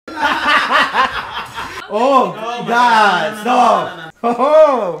Oh, God, stop.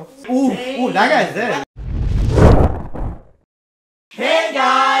 Oh, ooh, that guy's dead. Hey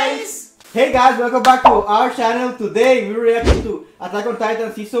guys, welcome back to our channel. Today we're reacting to Attack on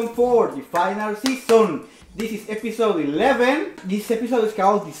Titan Season 4, the final season. This is episode 11. This episode is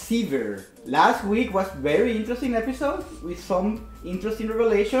called Deceiver. Last week was very interesting episode with some interesting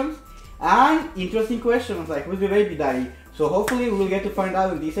revelations and interesting questions like who's the baby daddy. So hopefully we'll get to find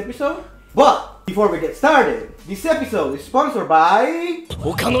out in this episode. But before we get started, this episode is sponsored by...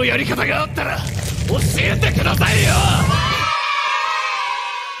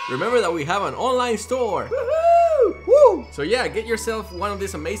 Remember that we have an online store! Woohoo! Woo! So yeah, get yourself one of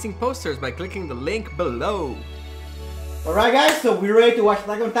these amazing posters by clicking the link below. Alright guys, so we're ready to watch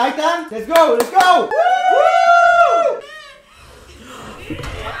Attack on Titan? Let's go! Let's go! Woo!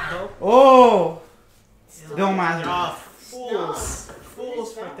 Oh! Don't matter.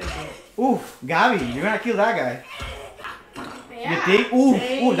 Fools for thinking. Oof, Gabi, you're gonna kill that guy. Yeah. You think?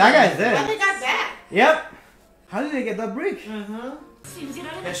 Ooh, that guy's dead. How they got that? Yep. How did they get that bridge?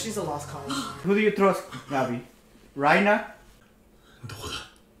 Yeah, she's a lost cause. Who do you trust, Gabi? Raina?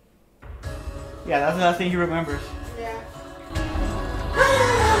 Yeah, that's the last thing he remembers. Yeah.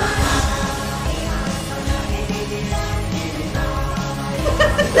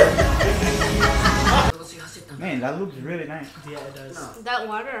 Man, that looks really nice. Yeah, it does. That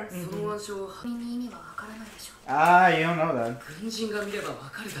water. Ah, you don't know that.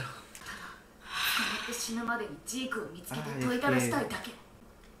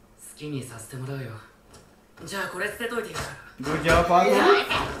 Good job, Falco.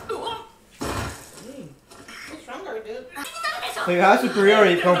 Stronger, dude. So you have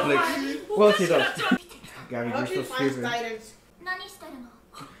superiority complex. Well, she does. Gabi, you're Hope so you find stupid. guidance.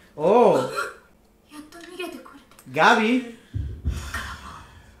 Oh! Gabi!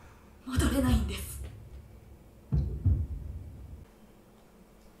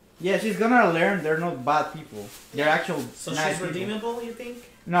 Yeah, she's gonna learn they're not bad people. They're actual So nice she's people. redeemable, you think?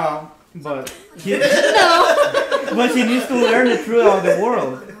 No, but but she needs to learn the truth of the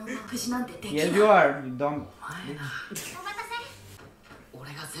world. Yes, you are. You don't.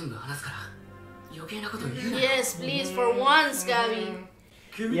 Yes, please, for once, Gabi.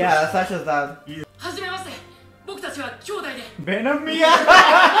 Yeah, that's such as that. Venom Mia!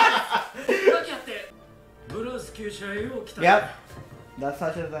 Yep. That's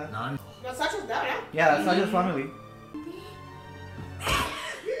such as that. That's such as that, huh? Yeah, that's such as family.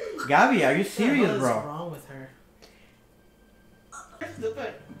 Gabi, are you serious, What is bro? wrong with her?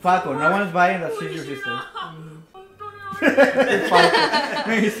 Stupid. Falco, no one's buying that she's your sister. Falco,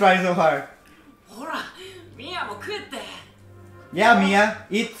 man, he's trying so hard. Yeah, Mia,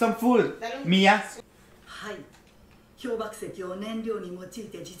 eat some food. Mia.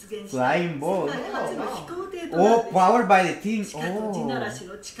 Flying ball. Oh, powered by the team. Oh.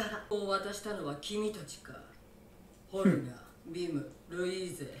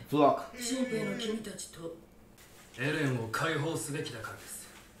 Flock.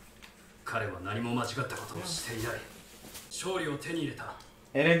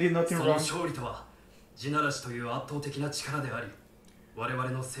 Eren did nothing wrong. 地ならしという圧倒的な力であり、我々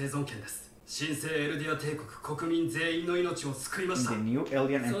の生存権です。神聖エルディア帝国国民全員の命を救いました。 The new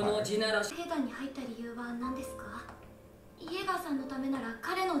alien empire. 兵団に入った理由は何ですか？イエガーさんのためなら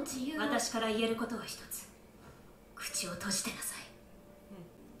彼の自由を。私から言えることは一つ。口を閉じてなさい。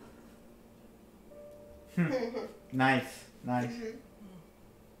Nice, nice.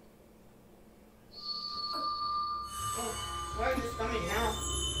 Why is this coming now?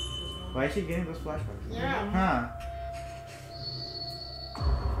 Why is she getting those flashbacks? Yeah. Huh.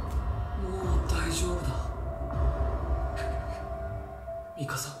 もう大丈夫だ。ミ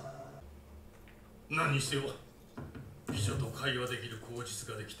カサ。何にしてよ。美女と会話できる口実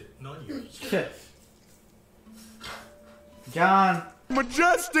ができて何より。 Shit. John.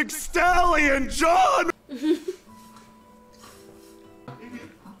 Majestic Stallion, John!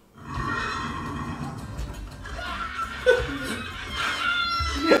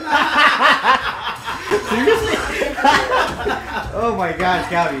 Seriously? Oh my gosh,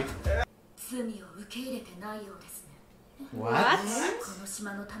 Gabi. What?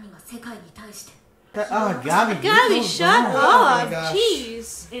 Oh, Gabi. Gabi, shut Oh up. my gosh.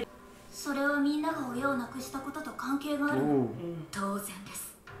 Jeez. それはみんなが親を亡くしたことと関係がある。 Ooh. 当然です。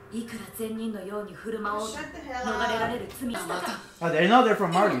いくら善人のように振る舞おうと Shut the hell 逃れら up. れる罪だから Oh, they know they're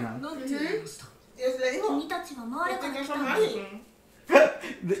from Marley now. Just let him. 君たちは周り I か think ら you're 来た from んだ。 money.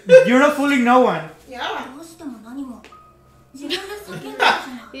 You're not fooling no one. Yeah. どうしても何も自分で叫んだ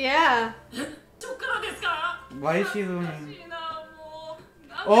じゃない。 Yeah. Why is she doing?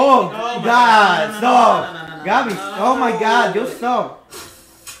 Oh, my God, God. stop. No. Gabi, oh my God, just stop.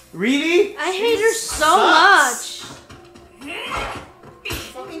 Really? I hate her so much.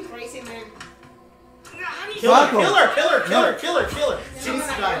 Fucking crazy, man. Kill her, Falco. kill her, kill her, kill No. her, kill her, kill her. She needs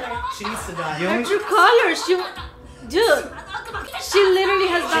to die. She needs to die. You Her only- true colors. Dude, she literally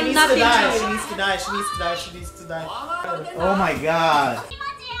has She done needs to nothing die. to She you. needs to die. She needs to die. She needs to die. Oh my God.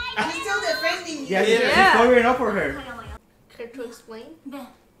 She's still defending you. Yeah, Yeah. she's covering up for her. Care to explain? ベン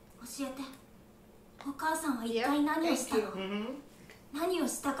教えてお母さんは一体何をしたの Thank 何を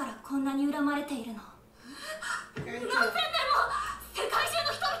したからこんなに恨まれているの Thank you. 世界中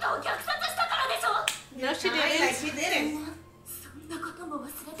の人々を虐殺したからでしょ No, she Like didn't. she didn't. そんなことも忘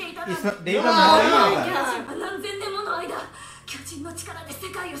れていたなん It's て not, they don't know anything. 巨人は何千年もの間巨人の力で世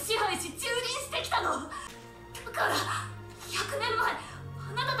界を支配し蹂躙してきたのだから100年前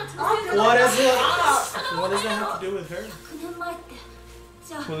あなたたちの先祖 What が is it? What does that have to do with her? 100年前って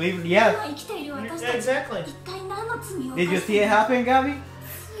じゃあ Believe, 今 yeah. 生きている私 Yeah, たち exactly. 一体何の罪を Did you 犯して see it happen, Gabi?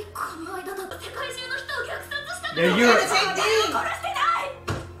 ついこの間だって世界中の人を虐殺した There の you 殺 are. してない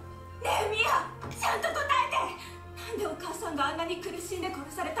ねえミアちゃんと答えてなんでお母さんがあんなに苦しんで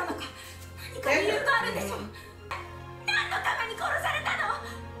殺されたのか何か理由があるんでしょ何のために殺されたの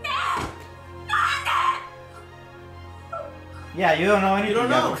ねえなんで Yeah, you don't know anything. You don't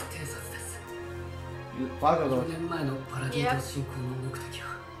know. Gabi. 偵察です Falco 4 though. 年前のパラディ島侵攻の目的は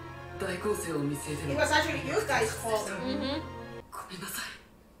大攻勢を見据えて It の was actually you guys' fault. Mm-hmm. ごめんなさい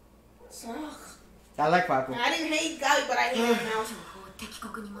So, I like Falco. I didn't hate Gabi, but I hate him now. 情報を敵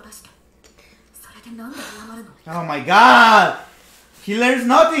国に漏らしてそれでなんで謝るの Oh my God! He learns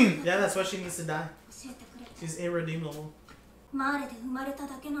nothing! Yeah, that's why she needs to die. 教えてくれ She's irredeemable. マーレで生まれた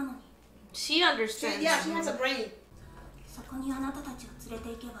だけなのに She She, understands. yeah, she has a brain. そこにあなたたちを連れて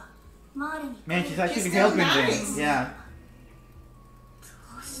行けばマーレに Man, she's actually still helping them. nice. Yeah.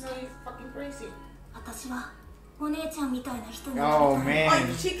 She's not fucking crazy. 私はお姉ちゃんみたいな人に Oh Oh, man.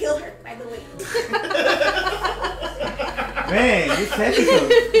 she killed her, by the way. Man, this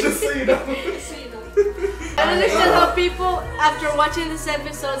episode. Just so you know. So you know. I don't understand how people, after watching this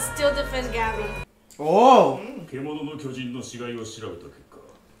episode, still defend Gabi. Oh! 獣の巨人の死骸を調べた結果、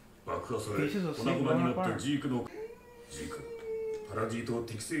爆破され Pieces of 粉々 snake に blown なった apart. ジークのジークパラディ島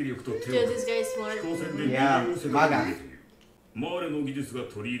適正力と手を Dude, this guy's smart. 飛行船で Yeah, 逃げ寄せたと言われているマーレの技術が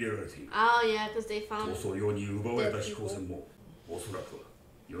取り入れられている Oh, yeah, because they 逃 found. 走用に奪われた飛行船もおそらくは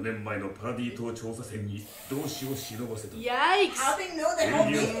4年前のパラディ島調査船に同志を忍ばせた Yikes! How they know エ the ル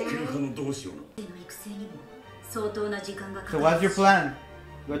whole ディア thing? 復旧派の同志をな 育成にも相当な時間がか So か what's る your plan? だ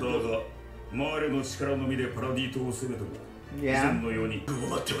What, がマーレの力のみでパラディ島を攻めても以 yeah. 前のように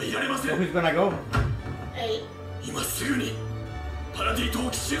待ってはいられませ So ん who's gonna go? Hey, 今すぐにパラディ島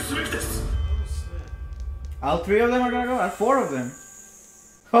を奇襲すべきです All three of them are gonna go? All four of them.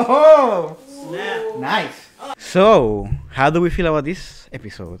 Oh! Snap. Nice. So, how do we feel about this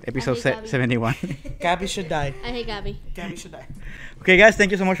episode? Episode hate Gabi. 71. Gabby should die. I hate Gabi. Gabby should die. Okay, guys,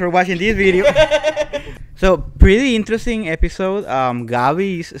 thank you so much for watching this video. So, pretty interesting episode.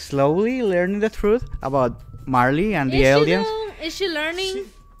 Gabi is slowly learning the truth about Marley and the aliens. Is she learning?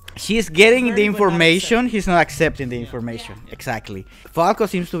 She's getting the learning but not information. He's not accepting the information. Exactly. Falco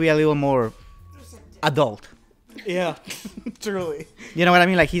seems to be a little more adult. Yeah, truly. You know what I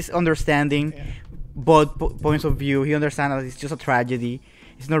mean? Like he's understanding Yeah. both points of view. He understands that it's just a tragedy.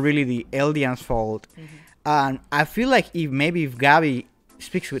 It's not really the aliens' fault. And I feel like if Gabi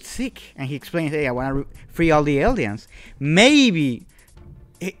speaks with Zeke and he explains, "Hey, I want to free all the aliens," maybe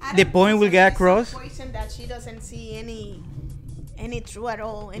the point will get across. Poison that she doesn't see any true at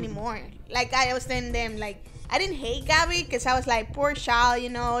all anymore. Like I was telling them, like I didn't hate Gabi because I was like, poor child, you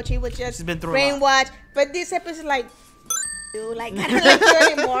know, she was just She's been through a lot. brainwashed. But this episode, like, you, like I don't like you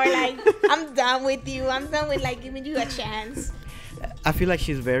anymore. Like I'm done with you. I'm done with like giving you a chance. I feel like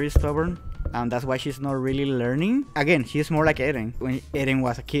she's very stubborn, and that's why she's not really learning. Again, she's more like Eren when Eren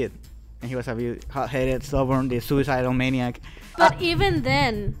was a kid, and he was a bit hot-headed, stubborn, the suicidal maniac. But even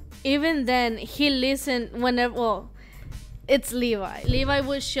then, he listened whenever. Well, it's Levi. Levi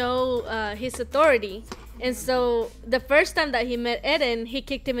would show his authority, and so the first time that he met Eren, he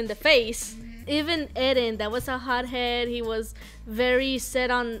kicked him in the face. Even Eren, that was a hothead. He was very set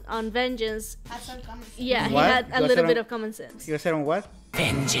on vengeance. Have some comments. Yeah, he What? had a Was little it bit on- of common sense. You said on what?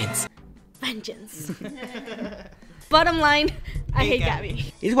 Vengeance. Bottom line, I hate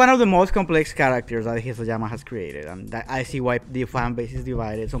Gabi. He's one of the most complex characters that Hisoyama has created, and that I see why the fan base is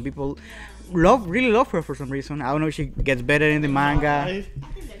divided. Some people really love her for some reason. I don't know if she gets better in the manga.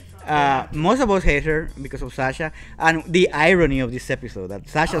 Most of us hate her because of Sasha, and the irony of this episode that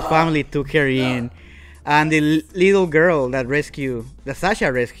Sasha's family took her in, And the little girl that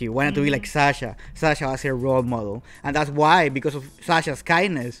Sasha rescued, wanted to be like Sasha. Sasha was her role model. And that's why, because of Sasha's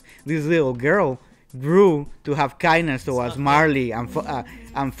kindness, this little girl grew to have kindness towards Marley and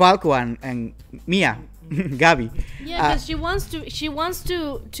Falco and Mia, Gabi. Yeah, because she wants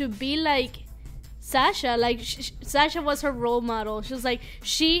to be like Sasha. Like Sasha was her role model. She was like,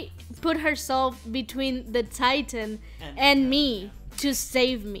 she put herself between the Titan and me to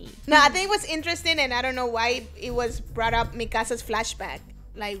save me. No, I think what's interesting, and I don't know why it was brought up, Mikasa's flashback.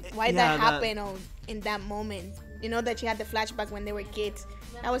 Like, why that happened in that moment. You know, that she had the flashback when they were kids.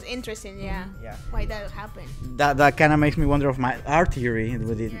 That was interesting, yeah. Why that happened. That kind of makes me wonder of our theory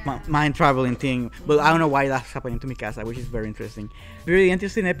with the mind traveling thing. But I don't know why that's happening to Mikasa, which is very interesting. Really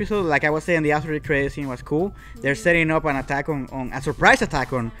interesting episode. Like I was saying, the after the credit scene was cool. They're setting up an attack on a surprise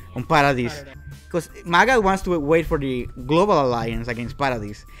attack on Paradise. Because Maga wants to wait for the global alliance against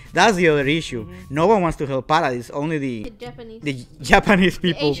Paradise. That's the other issue. No one wants to help Paradise, only the Japanese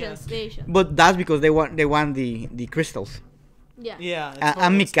people. The Asians. But that's because they want the crystals. Yeah.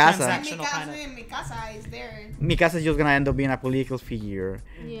 And Mikasa. Mikasa is there. Mikasa's just gonna end up being a political figure.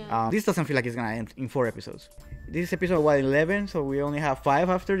 Yeah. This doesn't feel like it's gonna end in 4 episodes. This is episode 11, so we only have 5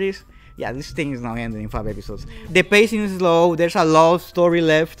 after this. Yeah, this thing is not ending in 5 episodes. The pacing is slow. There's a lot of story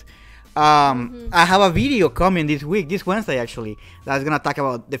left. I have a video coming this Wednesday actually, that's gonna talk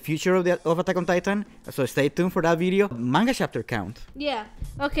about the future of Attack on Titan. So stay tuned for that video. Manga chapter count. Yeah.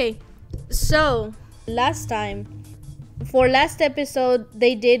 Okay. So last episode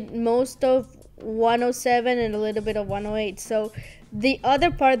they did most of 107 and a little bit of 108. So the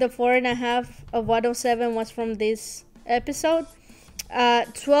other part, the 4.5 of 107, was from this episode.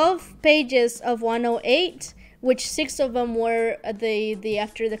 12 pages of 108. Which 6 of them were the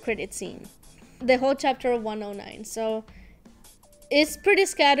after the credit scene. The whole chapter of 109. So it's pretty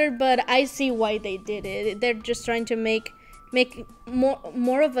scattered, but I see why they did it. They're just trying to make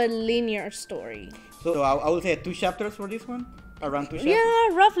more of a linear story. So I would say 2 chapters for this one, around 2 chapters.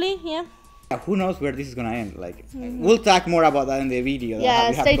 Yeah, roughly. Yeah. Who knows where this is gonna end? Like, we'll talk more about that in the video.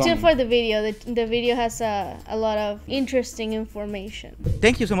 Yeah, stay tuned for the video. The video has a lot of interesting information.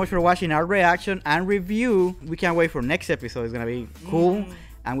 Thank you so much for watching our reaction and review. We can't wait for next episode. It's gonna be cool,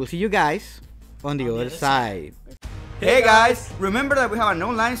 and we'll see you guys on the other side. Hey guys, remember that we have an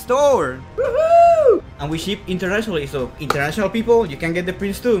online store. Woohoo! And we ship internationally, so international people, you can get the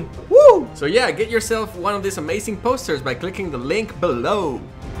prints too. Woo! So yeah, get yourself one of these amazing posters by clicking the link below.